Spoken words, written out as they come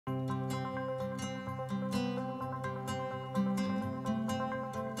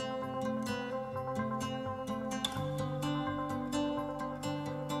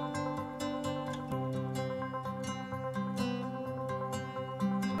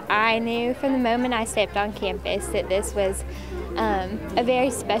I knew from the moment I stepped on campus that this was a very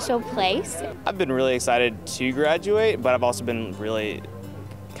special place. I've been really excited to graduate, but I've also been really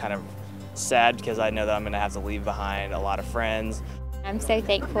kind of sad because I know that I'm going to have to leave behind a lot of friends. I'm so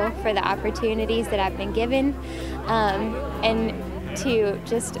thankful for the opportunities that I've been given and to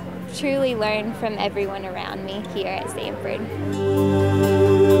just truly learn from everyone around me here at Samford.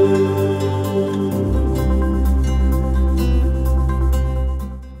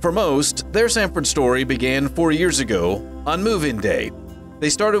 For most, their Samford story began 4 years ago on move-in day.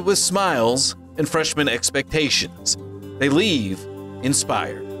 They started with smiles and freshman expectations. They leave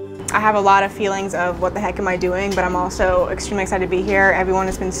inspired. I have a lot of feelings of what the heck am I doing, but I'm also extremely excited to be here. Everyone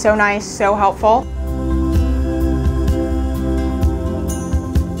has been so nice, so helpful.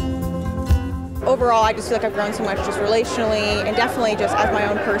 Overall, I just feel like I've grown so much just relationally and definitely just as my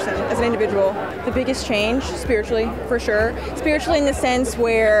own person, as an individual. The biggest change, spiritually, for sure. Spiritually in the sense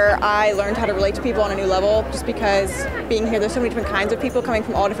where I learned how to relate to people on a new level, just because being here, there's so many different kinds of people coming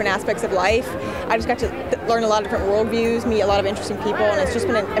from all different aspects of life. I just got to learn a lot of different worldviews, meet a lot of interesting people, and it's just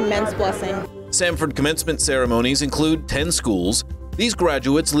been an immense blessing. Samford commencement ceremonies include 10 schools. These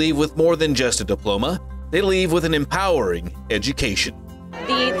graduates leave with more than just a diploma. They leave with an empowering education.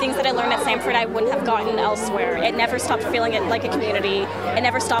 The things that I learned at Samford I wouldn't have gotten elsewhere. It never stopped feeling like a community. It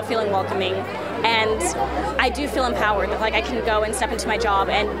never stopped feeling welcoming. And I do feel empowered, like I can go and step into my job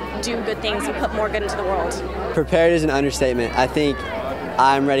and do good things and put more good into the world. Prepared is an understatement. I think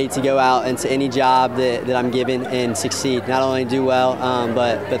I'm ready to go out into any job that I'm given and succeed. Not only do well,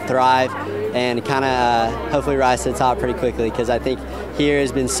 but thrive and kind of hopefully rise to the top pretty quickly, because I think here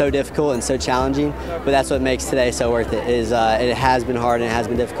has been so difficult and so challenging, but that's what makes today so worth it. It has been hard and it has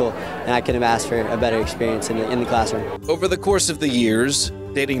been difficult, and I couldn't have asked for a better experience in the classroom. Over the course of the years,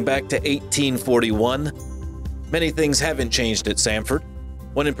 dating back to 1841, many things haven't changed at Samford.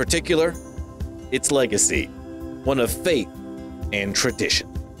 One in particular, its legacy, one of faith and tradition.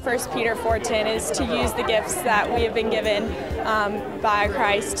 1 Peter 4:10 is to use the gifts that we have been given by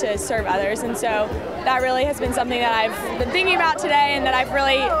Christ to serve others, and so that really has been something that I've been thinking about today and that I've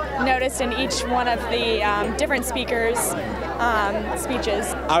really noticed in each one of the different speakers'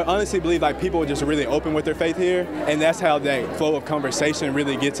 speeches. I honestly believe like people are just really open with their faith here, and that's how that flow of conversation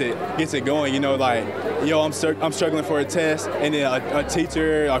really gets it going. You know, like, yo, I'm struggling for a test, and then a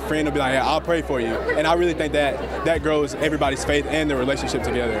teacher, a friend will be like, yeah, I'll pray for you, and I really think that grows everybody's faith and their relationship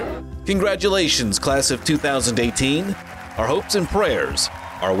together. Congratulations, class of 2018. Our hopes and prayers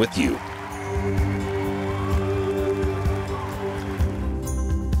are with you.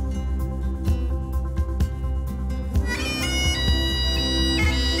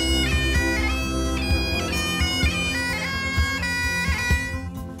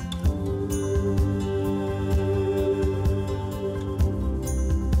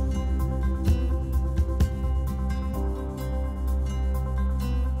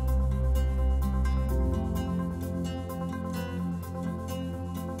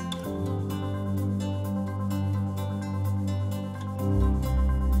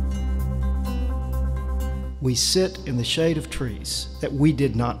 We sit in the shade of trees that we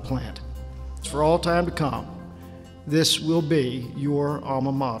did not plant. It's for all time to come. This will be your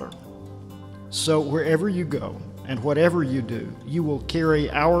alma mater. So wherever you go and whatever you do, you will carry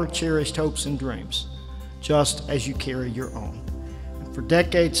our cherished hopes and dreams, just as you carry your own. And for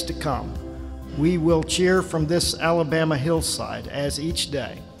decades to come, we will cheer from this Alabama hillside as each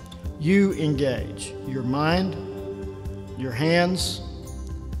day you engage your mind, your hands,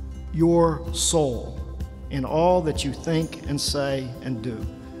 your soul in all that you think and say and do.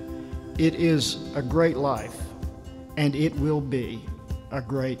 It is a great life, and it will be a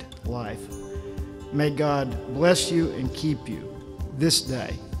great life. May God bless you and keep you this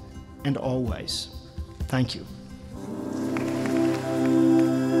day and always. Thank you.